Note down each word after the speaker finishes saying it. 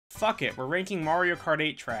fuck it, we're ranking Mario Kart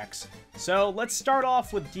 8 tracks. So let's start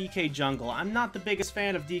off with DK Jungle. I'm not the biggest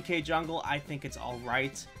fan of DK Jungle. I think it's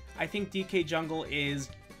alright. I think DK Jungle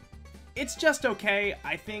it's just okay.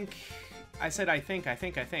 I think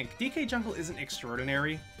DK Jungle isn't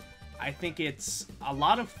extraordinary. I think it's a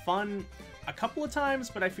lot of fun a couple of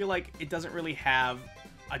times, but I feel like it doesn't really have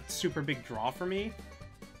a super big draw for me.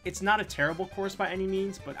 It's not a terrible course by any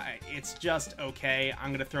means, but it's just okay. I'm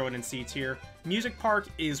going to throw it in C tier. Music Park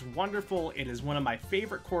is wonderful. It is one of my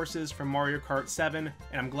favorite courses from Mario Kart 7,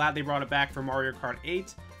 and I'm glad they brought it back for Mario Kart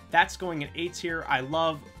 8. That's going in A tier. I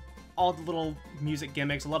love all the little music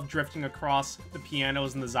gimmicks. I love drifting across the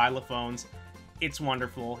pianos and the xylophones. It's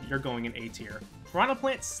wonderful. You're going in A tier. Piranha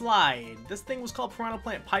Plant Slide. This thing was called Piranha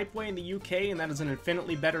Plant Pipeway in the UK, and that is an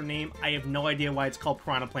infinitely better name. I have no idea why it's called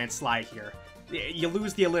Piranha Plant Slide here. You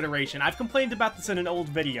lose the alliteration. I've complained about this in an old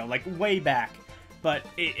video, like way back, but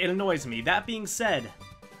it annoys me. That being said,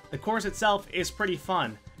 the course itself is pretty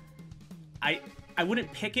fun. I wouldn't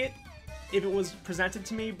pick it if it was presented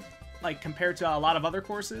to me, like compared to a lot of other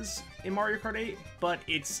courses in Mario Kart 8, but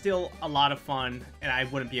it's still a lot of fun, and I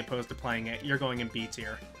wouldn't be opposed to playing it. You're going in B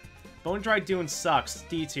tier. Bone Dry Dunes sucks,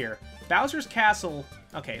 D tier. Bowser's Castle,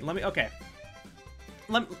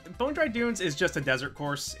 Bone Dry Dunes is just a desert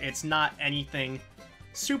course. It's not anything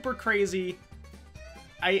super crazy.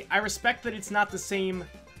 I respect that it's not the same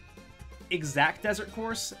exact desert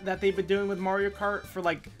course that they've been doing with Mario Kart for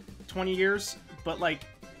like 20 years, but like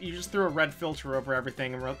you just threw a red filter over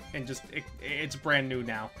everything and just it's brand new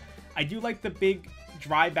now. I do like the big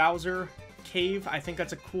dry Bowser cave. I think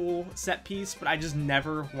that's a cool set piece, but I just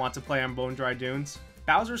never want to play on Bone Dry Dunes.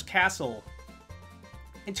 Bowser's Castle.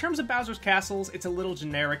 In terms of Bowser's Castles, it's a little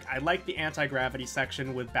generic. I like the anti-gravity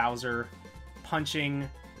section with Bowser punching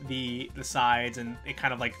the sides and it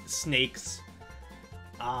kind of like snakes.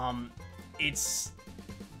 It's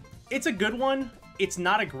a good one. It's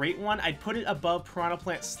not a great one. I'd put it above Piranha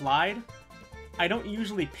Plant Slide. I don't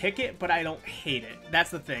usually pick it, but I don't hate it.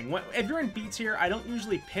 That's the thing. If you're in B tier, I don't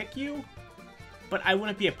usually pick you, but I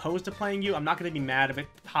wouldn't be opposed to playing you. I'm not going to be mad if it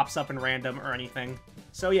pops up in random or anything.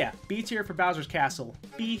 So yeah, B tier for Bowser's Castle.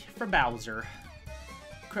 B for Bowser.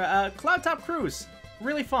 Cloud Top Cruise.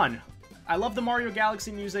 Really fun. I love the Mario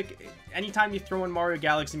Galaxy music. Anytime you throw in Mario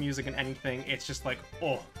Galaxy music in anything, it's just like,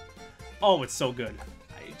 oh, it's so good.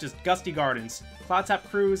 Just Gusty Gardens. Cloud Top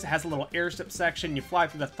Cruise has a little airship section. You fly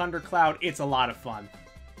through the Thunder Cloud. It's a lot of fun.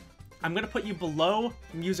 I'm going to put you below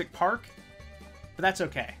Music Park, but that's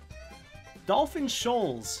okay. Dolphin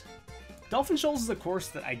Shoals. Dolphin Shoals is a course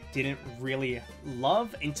that I didn't really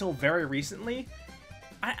love until very recently.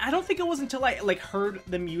 I don't think it was until I like heard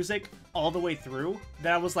the music all the way through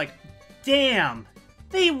that I was like, damn,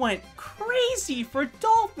 they went crazy for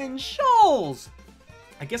Dolphin Shoals.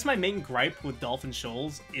 I guess my main gripe with Dolphin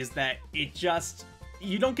Shoals is that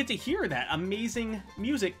you don't get to hear that amazing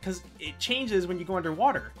music because it changes when you go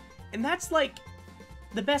underwater. And that's like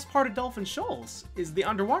the best part of Dolphin Shoals is the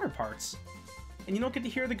underwater parts. And you don't get to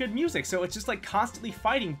hear the good music, so it's just like constantly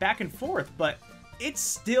fighting back and forth, but it's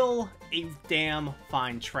still a damn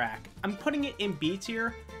fine track. I'm putting it in B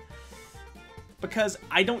tier because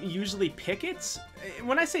I don't usually pick it.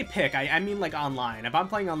 When I say pick, I mean like online. If I'm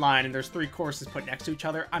playing online and there's 3 courses put next to each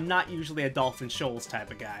other, I'm not usually a Dolphin Shoals type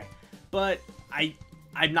of guy. But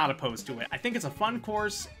I'm not opposed to it. I think it's a fun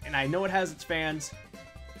course, and I know it has its fans.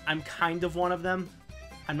 I'm kind of one of them.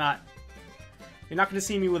 You're not going to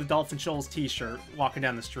see me with a Dolphin Shoals t-shirt walking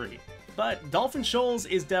down the street. But Dolphin Shoals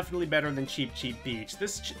is definitely better than Cheep Cheep Beach.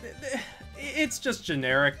 It's just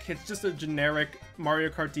generic. It's just a generic Mario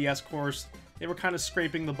Kart DS course. They were kind of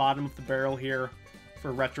scraping the bottom of the barrel here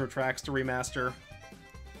for retro tracks to remaster.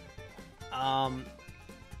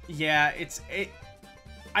 Yeah,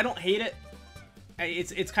 I don't hate it.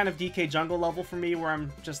 It's kind of DK Jungle level for me, where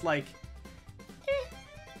I'm just like,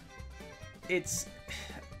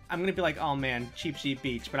 I'm gonna be like, oh man, Cheep Cheep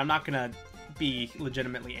Beach, but I'm not gonna be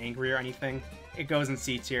legitimately angry or anything. It goes in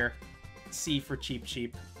C tier. C for Cheep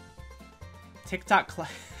Cheep. TikTok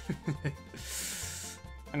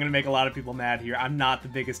I'm gonna make a lot of people mad here. I'm not the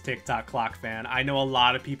biggest TikTok Clock fan. I know a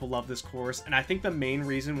lot of people love this course, and I think the main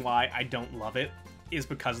reason why I don't love it is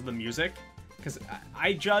because of the music. Because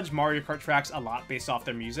I judge Mario Kart tracks a lot based off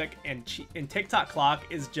their music, and TikTok Clock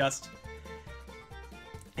is just...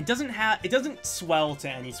 It doesn't swell to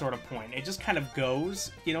any sort of point. It just kind of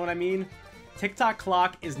goes, you know what I mean? TikTok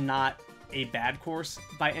Clock is not a bad course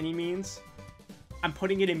by any means. I'm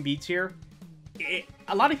putting it in B tier.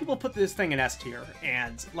 A lot of people put this thing in S tier,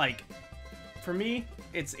 and like, for me,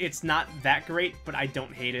 it's not that great, but I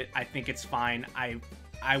don't hate it. I think it's fine.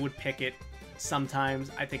 I would pick it sometimes.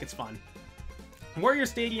 I think it's fun. Warrior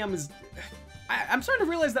Stadium is... I'm starting to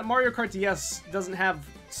realize that Mario Kart DS doesn't have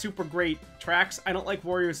super great tracks. I don't like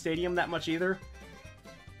Wario Stadium that much either.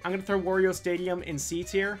 I'm going to throw Wario Stadium in C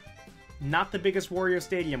tier. Not the biggest Wario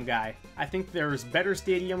Stadium guy. I think there's better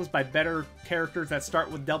stadiums by better characters that start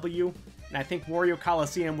with W, and I think Wario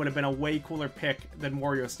Coliseum would have been a way cooler pick than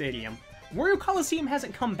Wario Stadium. Wario Coliseum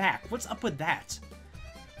hasn't come back. What's up with that?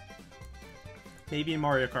 Maybe in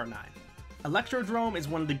Mario Kart 9. Electrodrome is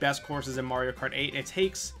one of the best courses in Mario Kart 8.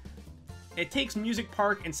 It takes Music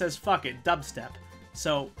Park and says, fuck it, dubstep.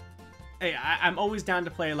 So, hey, I'm always down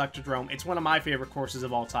to play Electrodrome. It's one of my favorite courses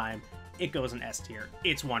of all time. It goes in S tier.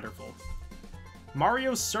 It's wonderful.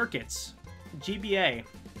 Mario Circuits, GBA.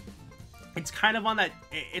 It's kind of on that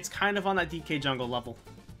DK Jungle level.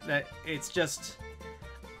 That it's just,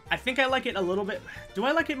 I think I like it a little bit. Do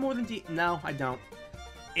I like it more than No, I don't.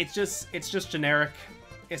 It's just generic.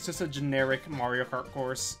 It's just a generic Mario Kart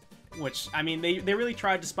course, which, I mean, they really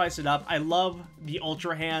tried to spice it up. I love the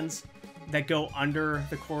Ultra Hands that go under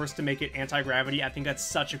the course to make it anti-gravity. I think that's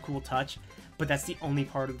such a cool touch, but that's the only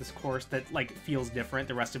part of this course that, like, feels different.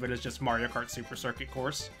 The rest of it is just Mario Kart Super Circuit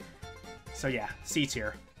course. So yeah, C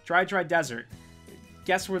tier. Dry Desert.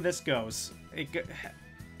 Guess where this goes.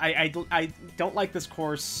 I don't like this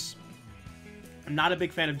course. I'm not a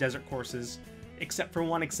big fan of desert courses, except for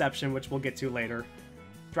one exception, which we'll get to later.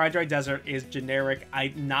 Dry Desert is generic.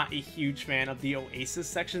 I'm not a huge fan of the Oasis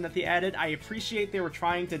section that they added. I appreciate they were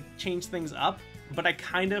trying to change things up, but I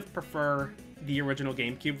kind of prefer the original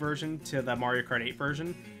GameCube version to the Mario Kart 8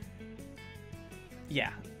 version.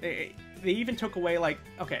 Yeah, they even took away, like,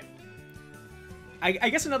 okay. I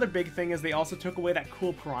guess another big thing is they also took away that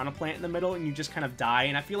cool piranha plant in the middle and you just kind of die,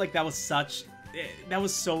 and I feel like that was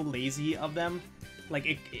so lazy of them.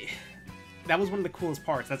 Like, that was one of the coolest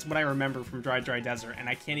parts. That's what I remember from Dry Desert, and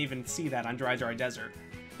I can't even see that on Dry Desert.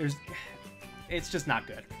 It's just not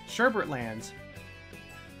good. Sherbert Land.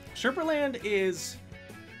 Sherbert Land is...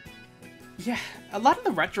 Yeah, a lot of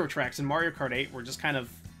the retro tracks in Mario Kart 8 were just kind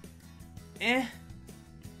of...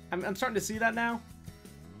 I'm starting to see that now.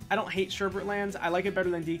 I don't hate Sherbert Land. I like it better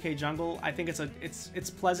than DK Jungle. I think it's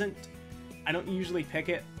pleasant. I don't usually pick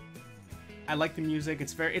it. I like the music.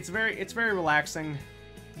 It's very relaxing.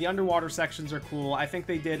 The underwater sections are cool. I think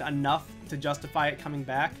they did enough to justify it coming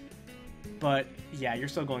back. But yeah, you're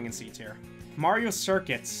still going in C tier. Mario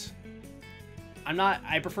Circuits.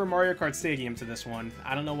 I prefer Mario Kart Stadium to this one.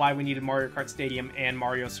 I don't know why we needed Mario Kart Stadium and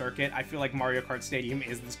Mario Circuit. I feel like Mario Kart Stadium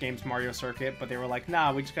is this game's Mario Circuit, but they were like,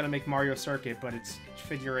 nah, we just gotta make Mario Circuit, but it's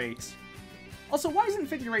Figure 8. Also, why isn't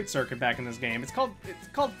Figure 8 Circuit back in this game? It's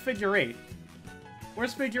called Figure 8.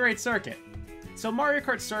 Where's Figure 8 Circuit? So Mario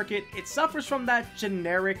Kart Circuit, it suffers from that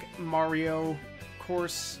generic Mario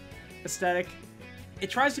course aesthetic. It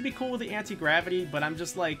tries to be cool with the anti-gravity, but I'm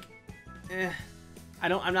just like,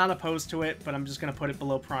 I'm not opposed to it, but I'm just gonna put it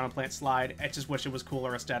below Piranha Plant Slide. I just wish it was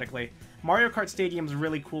cooler aesthetically. Mario Kart Stadium is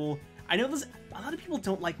really cool. I know a lot of people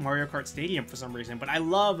don't like Mario Kart Stadium for some reason, but I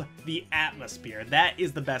love the atmosphere. That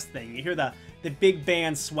is the best thing. You hear the big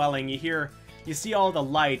band swelling. You see all the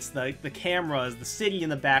lights, the cameras, the city in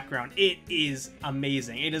the background. It is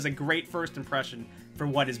amazing. It is a great first impression for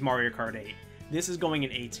what is Mario Kart 8. This is going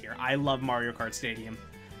in A tier. I love Mario Kart Stadium.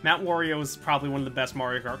 Mount Wario is probably one of the best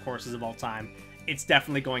Mario Kart courses of all time. It's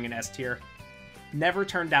definitely going in S tier. Never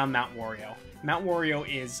turn down Mount Wario. Mount Wario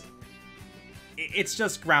it's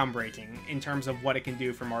just groundbreaking in terms of what it can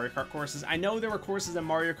do for Mario Kart courses. I know there were courses in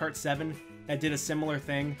Mario Kart 7 that did a similar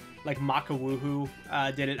thing, like Makawoohoo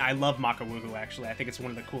did it. I love Makawoohoo, actually. I think it's one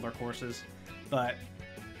of the cooler courses. But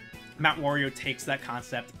Mount Wario takes that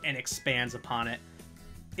concept and expands upon it.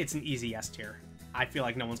 It's an easy S tier. I feel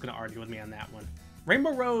like no one's going to argue with me on that one.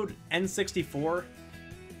 Rainbow Road N64.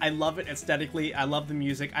 I love it aesthetically. I love the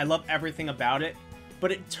music. I love everything about it.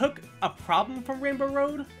 But it took a problem from Rainbow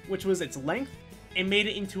Road, which was its length, and made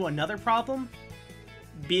it into another problem,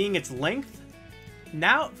 being its length.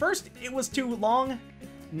 Now, first it was too long,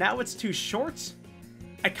 now it's too short.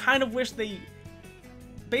 I kind of wish they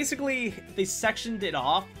sectioned it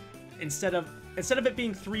off instead of it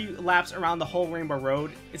being 3 laps around the whole Rainbow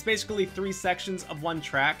Road. It's basically 3 sections of one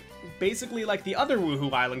track, basically like the other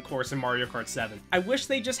Woohoo Island course in Mario Kart 7. I wish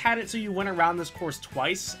they just had it so you went around this course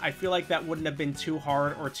twice. I feel like that wouldn't have been too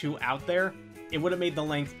hard or too out there. It would have made the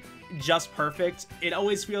length just perfect. It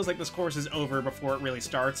always feels like this course is over before it really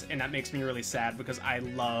starts, and that makes me really sad because I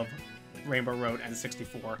love Rainbow Road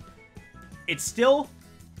N64. It's still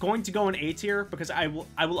going to go in A tier because I will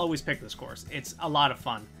always pick this course. It's a lot of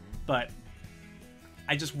fun, but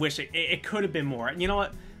I just wish it could have been more. And you know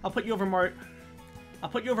what? I'll put you over I'll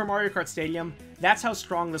put you over Mario Kart Stadium. That's how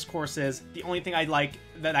strong this course is. The only thing I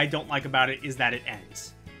don't like about it is that it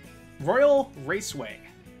ends. Royal Raceway.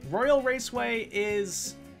 Royal Raceway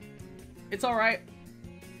is... it's alright.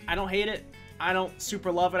 I don't hate it. I don't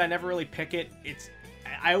super love it. I never really pick it.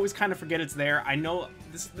 I always kind of forget it's there. I know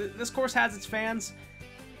this course has its fans.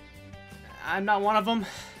 I'm not one of them.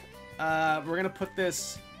 We're gonna put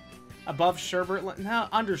this above Sherbert... no,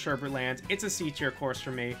 under Sherbert Land. It's a C-tier course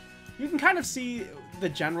for me. You can kind of see the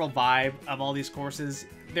general vibe of all these courses.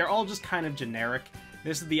 They're all just kind of generic.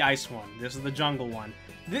 This is the ice one. This is the jungle one.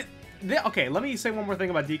 Okay, let me say one more thing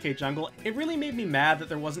about DK Jungle. It really made me mad that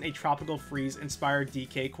there wasn't a Tropical Freeze-inspired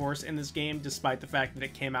DK course in this game, despite the fact that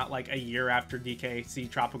it came out like a year after DKC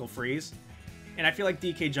Tropical Freeze. And I feel like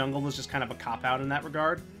DK Jungle was just kind of a cop-out in that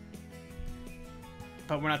regard.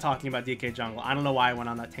 But we're not talking about DK Jungle. I don't know why I went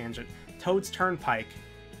on that tangent. Toad's Turnpike.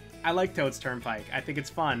 I like Toad's Turnpike. I think it's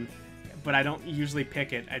fun, but I don't usually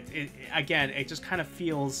pick it. Again, it just kind of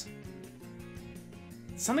feels...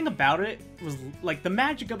 something about it was, like, the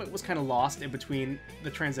magic of it was kind of lost in between the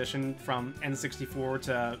transition from N64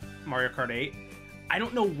 to Mario Kart 8. I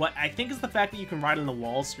don't know what... I think it's the fact that you can ride on the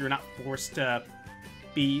walls, so you're not forced to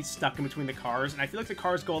be stuck in between the cars, and I feel like the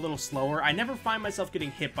cars go a little slower. I never find myself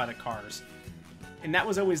getting hit by the cars. And that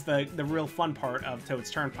was always the real fun part of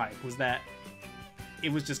Toad's Turnpike, was that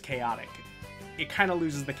it was just chaotic. It kind of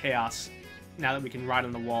loses the chaos now that we can ride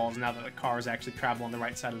on the walls, now that the cars actually travel on the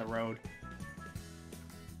right side of the road.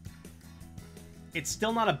 It's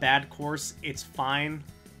still not a bad course, it's fine,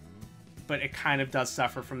 but it kind of does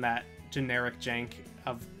suffer from that generic jank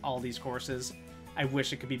of all these courses. I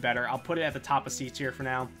wish it could be better. I'll put it at the top of C tier for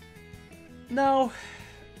now. No,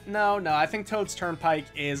 I think Toad's Turnpike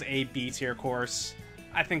is a B tier course.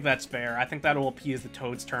 I think that's fair. I think that'll appease the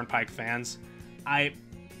Toad's Turnpike fans.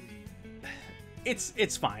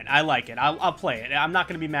 It's fine. I like it. I'll play it. I'm not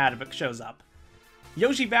going to be mad if it shows up.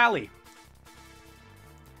 Yoshi Valley.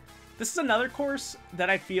 This is another course that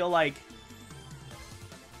I feel like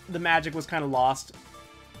the magic was kind of lost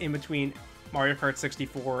in between Mario Kart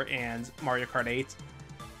 64 and Mario Kart 8.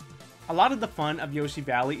 A lot of the fun of Yoshi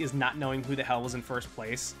Valley is not knowing who the hell was in first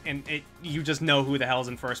place, and you just know who the hell's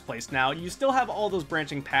in first place. Now, you still have all those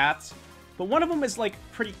branching paths, but one of them is, like,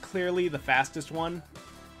 pretty clearly the fastest one,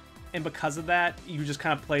 and because of that, you just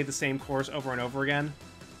kind of play the same course over and over again.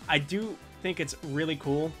 I do think it's really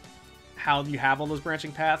cool how you have all those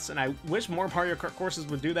branching paths, and I wish more Mario Kart courses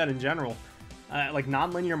would do that in general. Like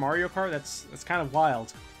non-linear Mario Kart, that's kind of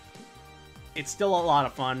wild. It's still a lot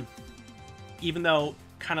of fun, even though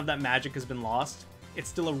kind of that magic has been lost. It's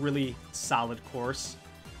still a really solid course.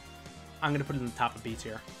 I'm gonna put it in the top of B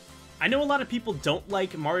tier. I know a lot of people don't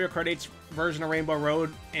like Mario Kart 8's version of Rainbow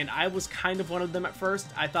Road, and I was kind of one of them at first.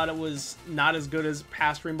 I thought it was not as good as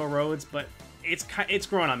past Rainbow Roads, but it's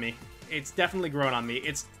grown on me. It's definitely grown on me.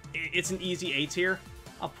 It's an easy A tier.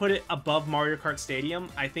 I'll put it above Mario Kart Stadium.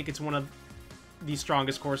 I think it's one of the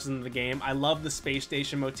strongest courses in the game. I love the space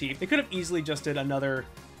station motif. They could have easily just did another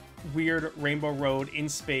weird Rainbow Road in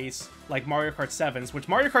space like Mario Kart 7's, which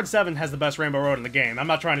Mario Kart 7 has the best Rainbow Road in the game. I'm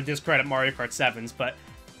not trying to discredit Mario Kart 7's, but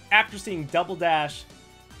after seeing Double Dash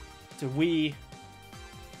to Wii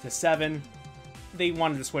to 7, they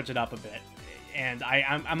wanted to switch it up a bit. And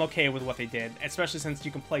I'm okay with what they did, especially since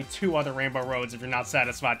you can play 2 other Rainbow Roads if you're not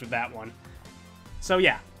satisfied with that one. So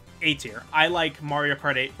yeah, A tier. I like Mario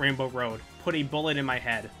Kart 8 Rainbow Road. Put a bullet in my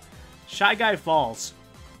head. Shy Guy Falls.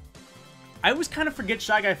 I always kind of forget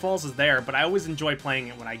Shy Guy Falls is there, but I always enjoy playing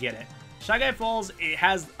it when I get it. Shy Guy Falls, it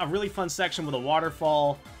has a really fun section with a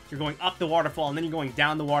waterfall. You're going up the waterfall, and then you're going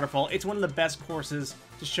down the waterfall. It's one of the best courses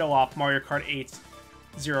to show off Mario Kart 8's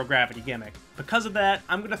Zero Gravity gimmick. Because of that,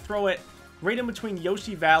 I'm going to throw it right in between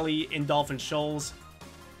Yoshi Valley and Dolphin Shoals.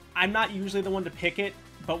 I'm not usually the one to pick it,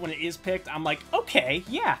 but when it is picked, I'm like, okay,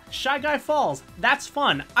 yeah, Shy Guy Falls. That's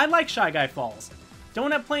fun. I like Shy Guy Falls.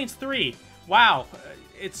 Donut Plains 3. Wow,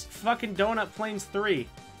 it's fucking Donut Plains 3.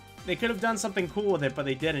 They could have done something cool with it, but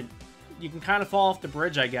they didn't. You can kind of fall off the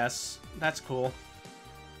bridge, I guess. That's cool.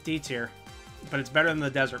 D tier. But it's better than the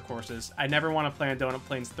desert courses. I never want to play on Donut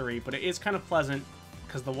Plains 3, but it is kind of pleasant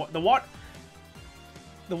because the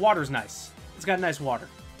water's nice. It's got nice water.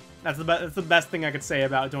 That's the best thing I could say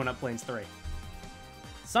about Donut Plains 3.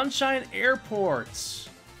 Sunshine Airport.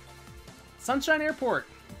 Sunshine Airport.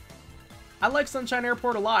 I like Sunshine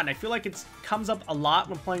Airport a lot, and I feel like it comes up a lot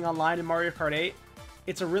when playing online in Mario Kart 8.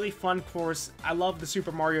 It's a really fun course. I love the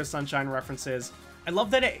Super Mario Sunshine references. I love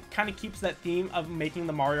that it kind of keeps that theme of making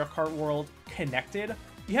the Mario Kart world connected.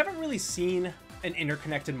 You haven't really seen an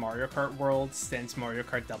interconnected Mario Kart world since Mario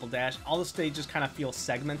Kart Double Dash. All the stages kind of feel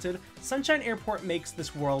segmented. Sunshine Airport makes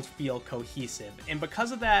this world feel cohesive, and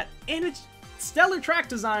because of that, and its stellar track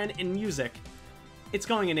design and music, it's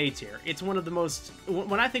going in A tier. It's one of the most...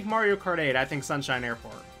 When I think Mario Kart 8, I think Sunshine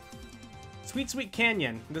Airport. Sweet Sweet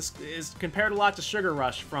Canyon. This is compared a lot to Sugar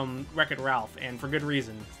Rush from Wreck-It Ralph, and for good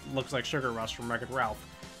reason. It looks like Sugar Rush from Wreck-It Ralph.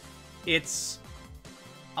 It's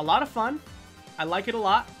a lot of fun. I like it a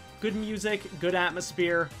lot. Good music, good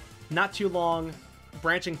atmosphere, not too long,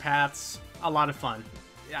 branching paths, a lot of fun.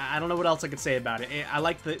 I don't know what else I could say about it. I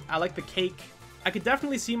like the cake. I could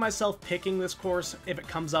definitely see myself picking this course if it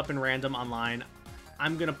comes up in random online.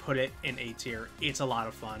 I'm gonna put it in A tier. It's a lot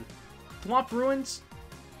of fun. Thwomp Ruins,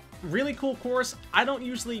 really cool course. I don't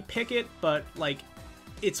usually pick it, but like,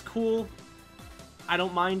 it's cool. I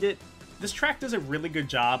don't mind it. This track does a really good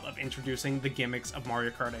job of introducing the gimmicks of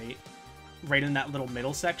Mario Kart 8 right in that little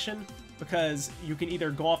middle section, because you can either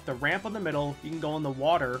go off the ramp in the middle, you can go in the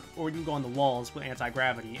water, or you can go on the walls with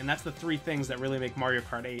anti-gravity, and that's the three things that really make Mario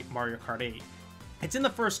Kart 8 Mario Kart 8. It's in the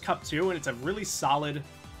first cup too, and it's a really solid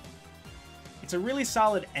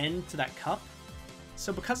end to that cup.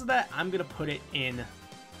 So because of that, I'm gonna put it in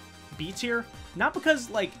B tier. Not because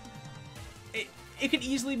like it could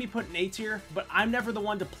easily be put in A tier, but I'm never the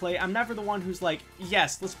one to play. I'm never the one who's like,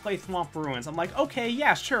 yes, let's play Thwomp Ruins. I'm like, okay,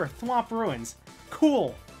 yeah, sure, Thwomp Ruins.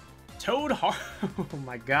 Cool. Toad Harbor. Oh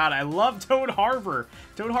my god, I love Toad Harbor.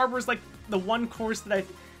 Toad Harbor is like the one course that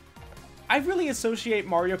I really associate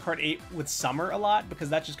Mario Kart 8 with summer a lot, because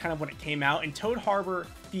that's just kind of when it came out, and Toad Harbor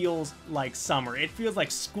feels like summer. It feels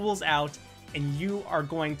like school's out, and you are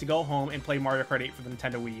going to go home and play Mario Kart 8 for the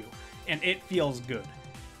Nintendo Wii U, and it feels good.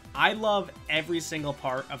 I love every single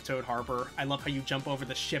part of Toad Harbor. I love how you jump over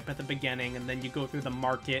the ship at the beginning, and then you go through the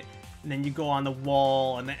market, and then you go on the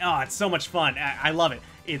wall, and then, oh, it's so much fun. I love it.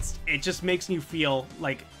 It just makes you feel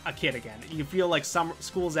like a kid again. You feel like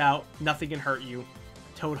school's out, nothing can hurt you.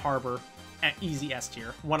 Toad Harbor at easy S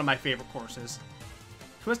tier. One of my favorite courses.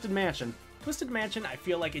 Twisted Mansion. Twisted Mansion, I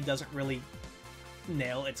feel like it doesn't really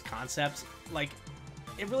nail its concepts. Like,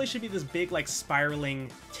 it really should be this big, like,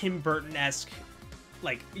 spiraling, Tim Burton-esque,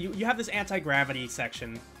 like, you have this anti-gravity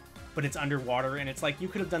section, but it's underwater, and it's like, you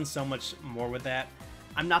could have done so much more with that.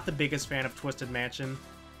 I'm not the biggest fan of Twisted Mansion.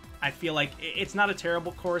 I feel like it's not a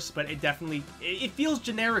terrible course, but it feels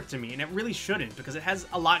generic to me, and it really shouldn't, because it has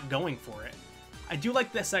a lot going for it. I do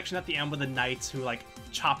like the section at the end with the knights who, like,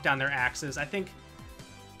 chop down their axes. I think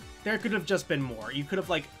there could have just been more. You could have,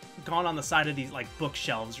 like, gone on the side of these, like,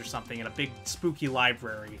 bookshelves or something in a big spooky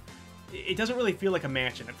library. It doesn't really feel like a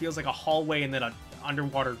mansion. It feels like a hallway and then an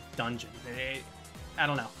underwater dungeon. I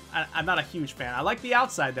don't know. I'm not a huge fan. I like the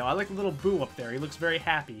outside, though. I like the little Boo up there. He looks very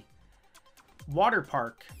happy. Water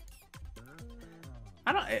Park.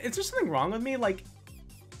 Is there something wrong with me? Like,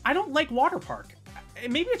 I don't like Water Park.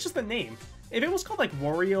 Maybe it's just the name. If it was called, like,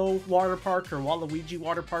 Wario Water Park or Waluigi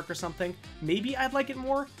Water Park or something, maybe I'd like it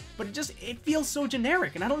more, but it feels so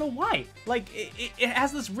generic, and I don't know why. Like, it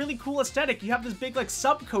has this really cool aesthetic. You have this big, like,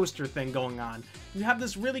 sub-coaster thing going on. You have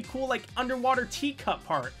this really cool, like, underwater teacup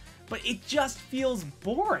part, but it just feels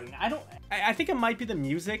boring. I think it might be the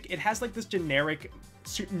music. It has, like, this generic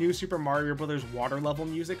new Super Mario Bros. Water level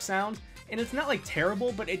music sound, and it's not, like,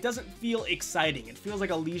 terrible, but it doesn't feel exciting. It feels like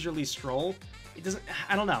a leisurely stroll. It doesn't...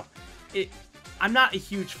 I don't know. I'm not a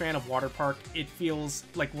huge fan of Water Park. It feels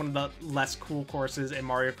like one of the less cool courses in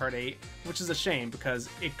Mario Kart 8, which is a shame because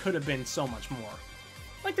it could have been so much more.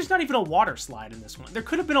 Like, there's not even a water slide in this one. There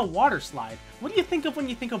could have been a water slide. What do you think of when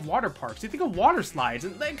you think of water parks? You think of water slides,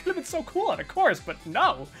 and they could have been so cool at a course, but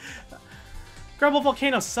no. Grumble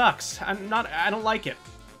Volcano sucks. I don't like it.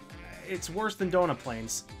 It's worse than Donut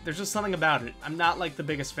Plains. There's just something about it. I'm not, like, the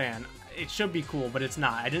biggest fan. It should be cool, but it's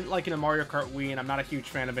not. I didn't like it in Mario Kart Wii, and I'm not a huge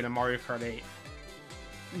fan of it in Mario Kart 8.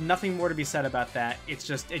 Nothing more to be said about that. It's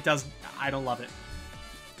just, I don't love it.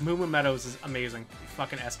 Moo Moo Meadows is amazing.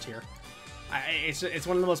 Fucking S tier. It's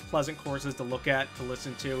one of the most pleasant courses to look at, to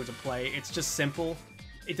listen to, to play. It's just simple.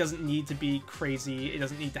 It doesn't need to be crazy. It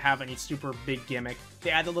doesn't need to have any super big gimmick.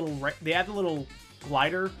 They add the little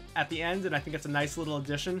glider at the end, and I think it's a nice little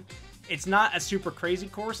addition. It's not a super crazy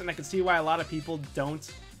course, and I can see why a lot of people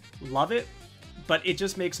don't love it, but it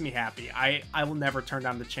just makes me happy. I will never turn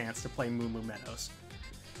down the chance to play Moo Moo Meadows.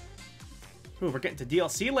 Ooh, we're getting to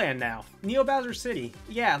DLC land now. Neo Bowser City.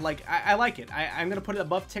 Yeah, like, I like it. I'm gonna put it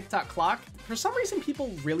above TikTok Clock. For some reason,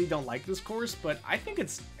 people really don't like this course, but I think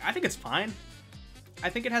it's fine. I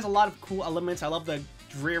think it has a lot of cool elements. I love the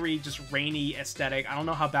dreary, just rainy aesthetic. I don't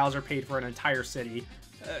know how Bowser paid for an entire city,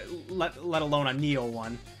 let alone a Neo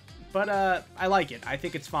one. But I like it. I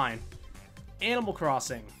think it's fine. Animal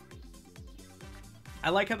Crossing. I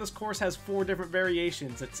like how this course has 4 different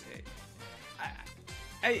variations.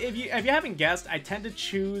 If you haven't guessed, I tend to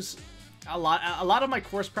choose a lot of my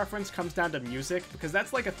course preference comes down to music, because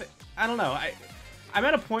that's like I don't know. I'm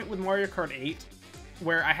at a point with Mario Kart 8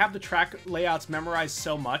 where I have the track layouts memorized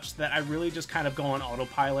so much that I really just kind of go on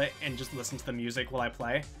autopilot and just listen to the music while I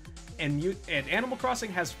play. And Animal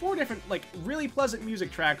Crossing has 4 different, like, really pleasant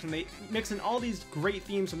music tracks, and they mix in all these great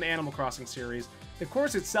themes from the Animal Crossing series. The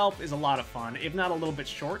course itself is a lot of fun, if not a little bit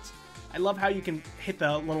short. I love how you can hit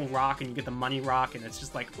the little rock and you get the money rock, and it's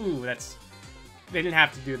just like, ooh, that's... They didn't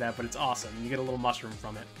have to do that, but it's awesome. You get a little mushroom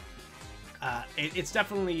from it. It's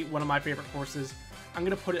definitely one of my favorite courses. I'm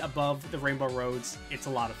going to put it above the Rainbow Roads. It's a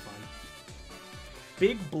lot of fun.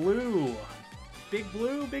 Big Blue. Big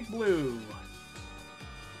Blue, Big Blue.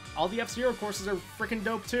 All the F-Zero courses are freaking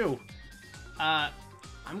dope, too. I'm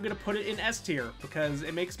going to put it in S tier because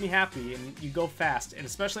it makes me happy and you go fast. And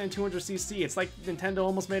especially in 200cc, it's like Nintendo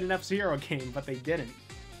almost made an F-Zero game, but they didn't.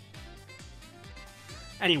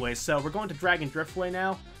 Anyway, so we're going to Dragon Driftway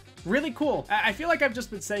now. Really cool. I feel like I've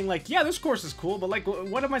just been saying, like, yeah, this course is cool, but, like,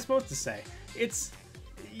 what am I supposed to say?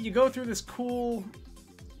 You go through this cool,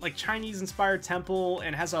 like, Chinese-inspired temple,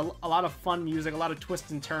 and has a lot of fun music, a lot of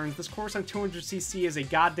twists and turns. This course on 200cc is a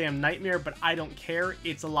goddamn nightmare, but I don't care.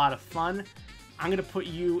 It's a lot of fun. I'm going to put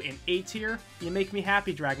you in A tier. You make me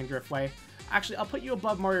happy, Dragon Driftway. Actually, I'll put you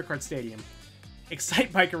above Mario Kart Stadium.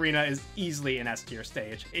 Excite Bike Arena is easily an S tier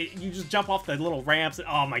stage. You just jump off the little ramps, and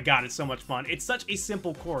oh my god, it's so much fun. It's such a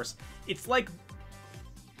simple course. It's like,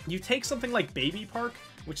 you take something like Baby Park,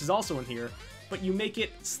 which is also in here, but you make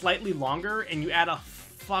it slightly longer, and you add a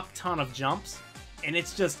fuck ton of jumps, and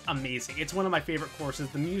it's just amazing. It's one of my favorite courses.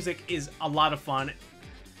 The music is a lot of fun.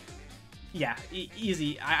 Yeah,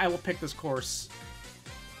 easy. I will pick this course.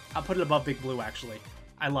 I'll put it above Big Blue, actually.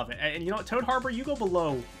 I love it. And you know what, Toad Harbor, you go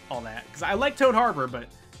below all that. Because I like Toad Harbor, but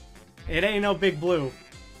it ain't no Big Blue.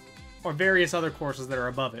 Or various other courses that are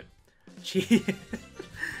above it.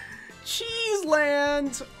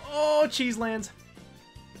 Cheeseland! Oh, Cheeseland.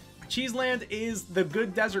 Cheeseland is the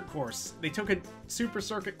good desert course. They took a Super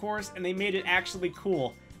Circuit course and they made it actually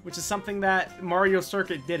cool. Which is something that Mario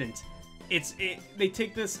Circuit didn't. They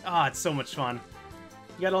take this... Ah, it's so much fun.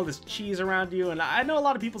 You got all this cheese around you, and I know a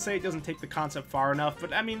lot of people say it doesn't take the concept far enough,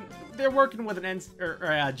 but I mean, they're working with a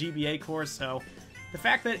GBA course, so the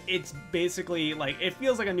fact that it's basically, like, it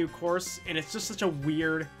feels like a new course, and it's just such a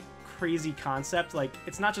weird, crazy concept. Like,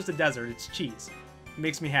 it's not just a desert, it's cheese. It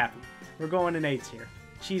makes me happy. We're going in A tier.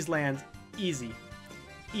 Cheeseland, easy.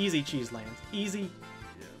 Easy Cheeseland. Easy,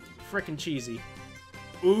 frickin' cheesy.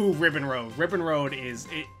 Ooh, Ribbon Road. Ribbon Road is...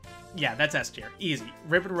 Yeah, that's S tier. Easy.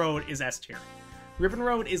 Ribbon Road is S tier. Ribbon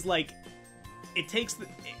Road is like, it takes the...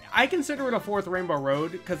 I consider it a 4th Rainbow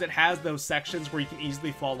Road because it has those sections where you can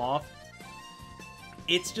easily fall off.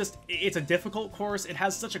 It's just, it's a difficult course. It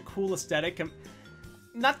has such a cool aesthetic.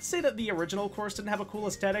 Not to say that the original course didn't have a cool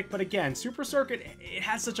aesthetic, but again, Super Circuit, it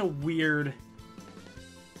has such a weird...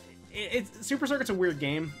 Super Circuit's a weird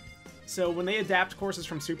game. So when they adapt courses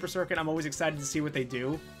from Super Circuit, I'm always excited to see what they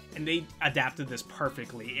do. And they adapted this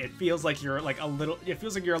perfectly. It feels like you're like a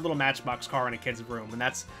little Matchbox car in a kid's room. And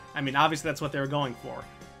that's, I mean, obviously that's what they were going for.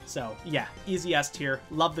 So yeah, easy S tier.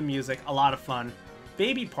 Love the music, a lot of fun.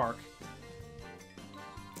 Baby Park.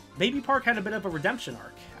 Baby Park had a bit of a redemption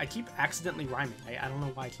arc. I keep accidentally rhyming. I don't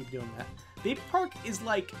know why I keep doing that. Baby Park is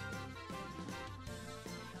like...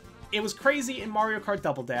 It was crazy in Mario Kart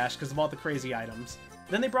Double Dash because of all the crazy items.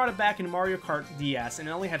 Then they brought it back in Mario Kart DS, and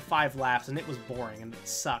it only had 5 laps, and it was boring, and it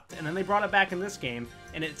sucked. And then they brought it back in this game,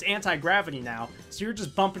 and it's anti-gravity now, so you're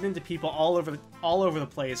just bumping into people all over the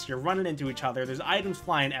place. You're running into each other. There's items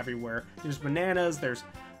flying everywhere. There's bananas. There's...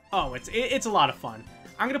 Oh, it's a lot of fun.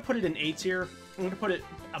 I'm going to put it in A tier. I'm going to put it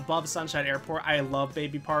above Sunshine Airport. I love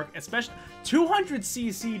Baby Park, especially...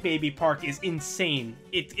 200cc Baby Park is insane.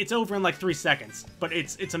 It's over in like 3 seconds, but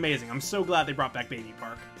it's amazing. I'm so glad they brought back Baby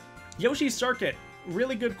Park. Yoshi's Circuit.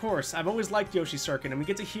 Really good course. I've always liked Yoshi's Circuit, and we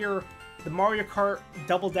get to hear the Mario Kart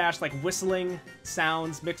Double Dash, like, whistling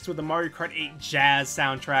sounds mixed with the Mario Kart 8 jazz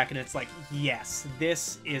soundtrack, and it's like, yes,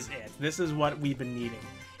 this is it. This is what we've been needing.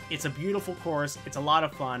 It's a beautiful course. It's a lot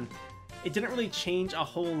of fun. It didn't really change a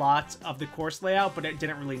whole lot of the course layout, but it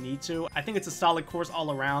didn't really need to. I think it's a solid course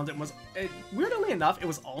all around. Weirdly enough, it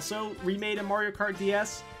was also remade in Mario Kart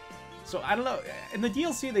DS. So, I don't know. In the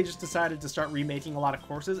DLC, they just decided to start remaking a lot of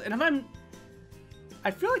courses, and I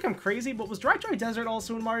feel like I'm crazy, but was Dry Dry Desert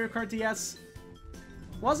also in Mario Kart DS?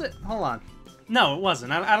 Was it? Hold on. No, it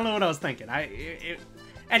wasn't. I don't know what I was thinking.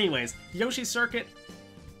 Anyways, Yoshi Circuit,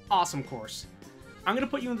 awesome course. I'm gonna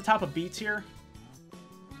put you in the top of B tier.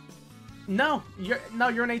 No, you're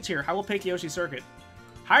in A tier. I will pick Yoshi Circuit.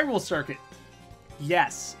 Hyrule Circuit.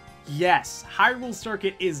 Yes. Yes. Hyrule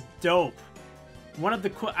Circuit is dope. One of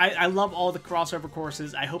the... I love all the crossover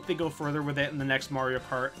courses. I hope they go further with it in the next Mario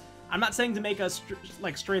Kart. I'm not saying to make a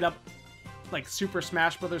straight up like Super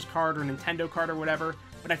Smash Brothers card or Nintendo card or whatever,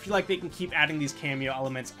 but I feel like they can keep adding these cameo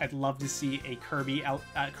elements. I'd love to see a Kirby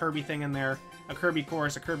thing in there, a Kirby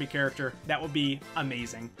course, a Kirby character. That would be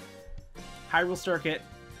amazing. Hyrule Circuit,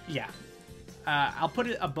 yeah. I'll put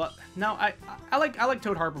it above. No, I like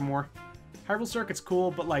Toad Harbor more. Hyrule Circuit's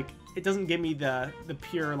cool, but like it doesn't give me the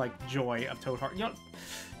pure like joy of Toad Harbor. You know,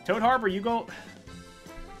 Toad Harbor, you go.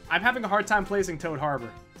 I'm having a hard time placing Toad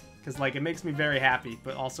Harbor because like it makes me very happy,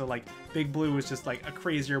 but also like Big Blue is just like a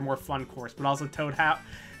crazier, more fun course. But also Toad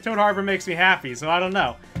Harbor makes me happy, so I don't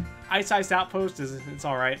know. Ice Outpost it's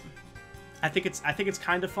all right. I think it's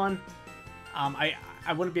kind of fun.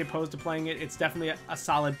 I wouldn't be opposed to playing it. It's definitely a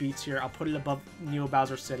solid B tier. I'll put it above Neo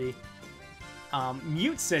Bowser City.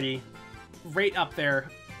 Mute City, right up there.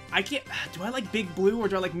 I can't. Do I like Big Blue or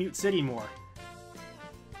do I like Mute City more?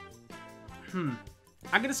 I'm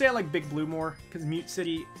gonna say I like Big Blue more because Mute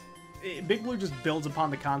City, Big Blue just builds upon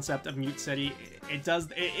the concept of Mute City. It does.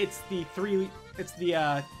 It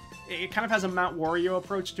kind of has a Mount Wario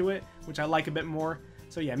approach to it, which I like a bit more.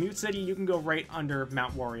 So yeah, Mute City, you can go right under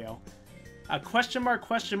Mount Wario. Question mark,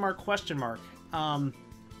 question mark, question mark.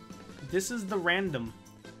 This is the random.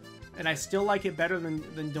 And I still like it better than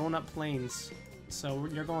Donut Plains. So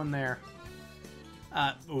you're going there.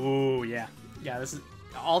 Oh, yeah. Yeah, this is...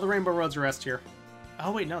 All the Rainbow Roads are S tier.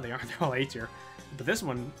 Oh, wait, no, they aren't. They're all A tier. But this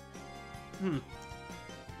one...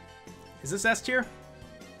 Is this S tier?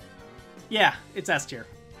 Yeah, it's S tier.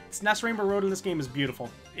 SNES Rainbow Road in this game is beautiful.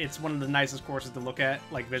 It's one of the nicest courses to look at,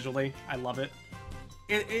 like, visually. I love it.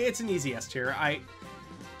 It's an easy S tier.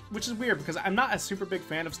 Which is weird, because I'm not a super big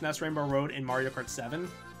fan of SNES Rainbow Road in Mario Kart 7,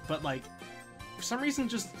 but, like, for some reason,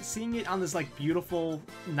 just seeing it on this, like, beautiful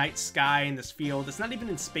night sky in this field, it's not even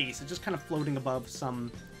in space, it's just kind of floating above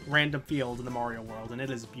some random field in the Mario world, and it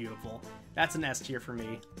is beautiful. That's an S tier for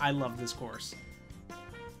me. I love this course.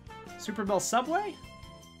 Super Bell Subway?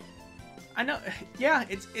 I know, yeah,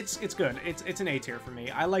 it's good. It's an A tier for me.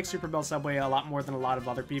 I like Super Bell Subway a lot more than a lot of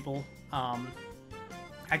other people.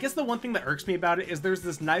 I guess the one thing that irks me about it is there's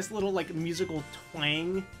this nice little, like, musical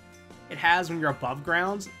twang it has when you're above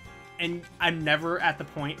ground, and I'm never at the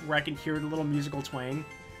point where I can hear the little musical twang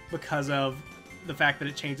because of the fact that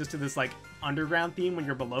it changes to this, like, underground theme when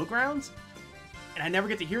you're below ground, and I never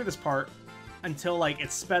get to hear this part until, like,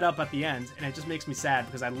 it's sped up at the end, and it just makes me sad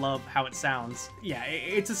because I love how it sounds. Yeah,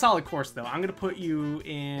 it's a solid course, though. I'm gonna put you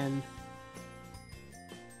in...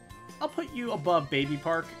 I'll put you above Baby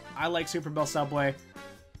Park. I like Super Bell Subway.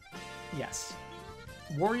 Yes.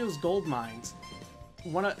 Wario's Gold Mines.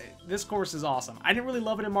 This course is awesome. I didn't really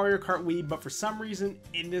love it in Mario Kart Wii, but for some reason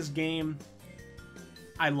in this game,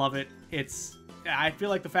 I love it. I feel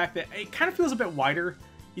like the fact that it kind of feels a bit wider.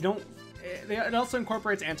 It also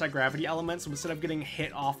incorporates anti-gravity elements, so instead of getting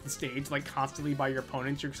hit off the stage like constantly by your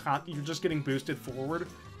opponents, you're just getting boosted forward,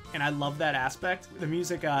 and I love that aspect. The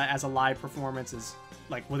music as a live performance is,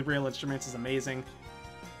 like, with real instruments, is amazing.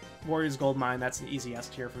 Wario's Gold Mine, that's an easy S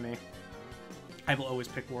tier for me. I will always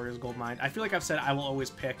pick Wario's Gold Mine. I feel like I've said I will always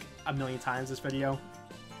pick a million times this video.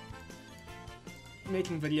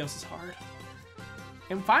 Making videos is hard.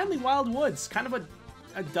 And finally, Wild Woods. Kind of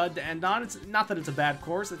a dud to end on. It's not that it's a bad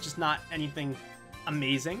course, it's just not anything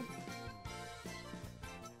amazing.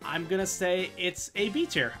 I'm gonna say it's a B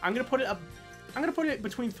tier. I'm gonna put it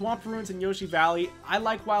between Thwomp Ruins and Yoshi Valley. I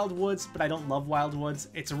like Wild Woods, but I don't love Wild Woods.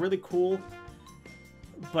 It's really cool,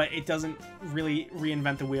 but it doesn't really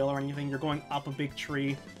reinvent the wheel or anything. You're going up a big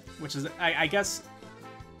tree, which is, I guess,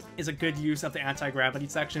 is a good use of the anti-gravity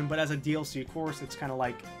section, but as a DLC course, it's kind of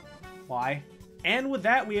like, why? And with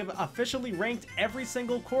that, we have officially ranked every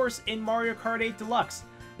single course in Mario Kart 8 Deluxe.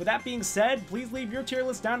 With that being said, please leave your tier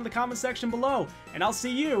list down in the comment section below, and I'll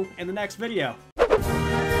see you in the next video.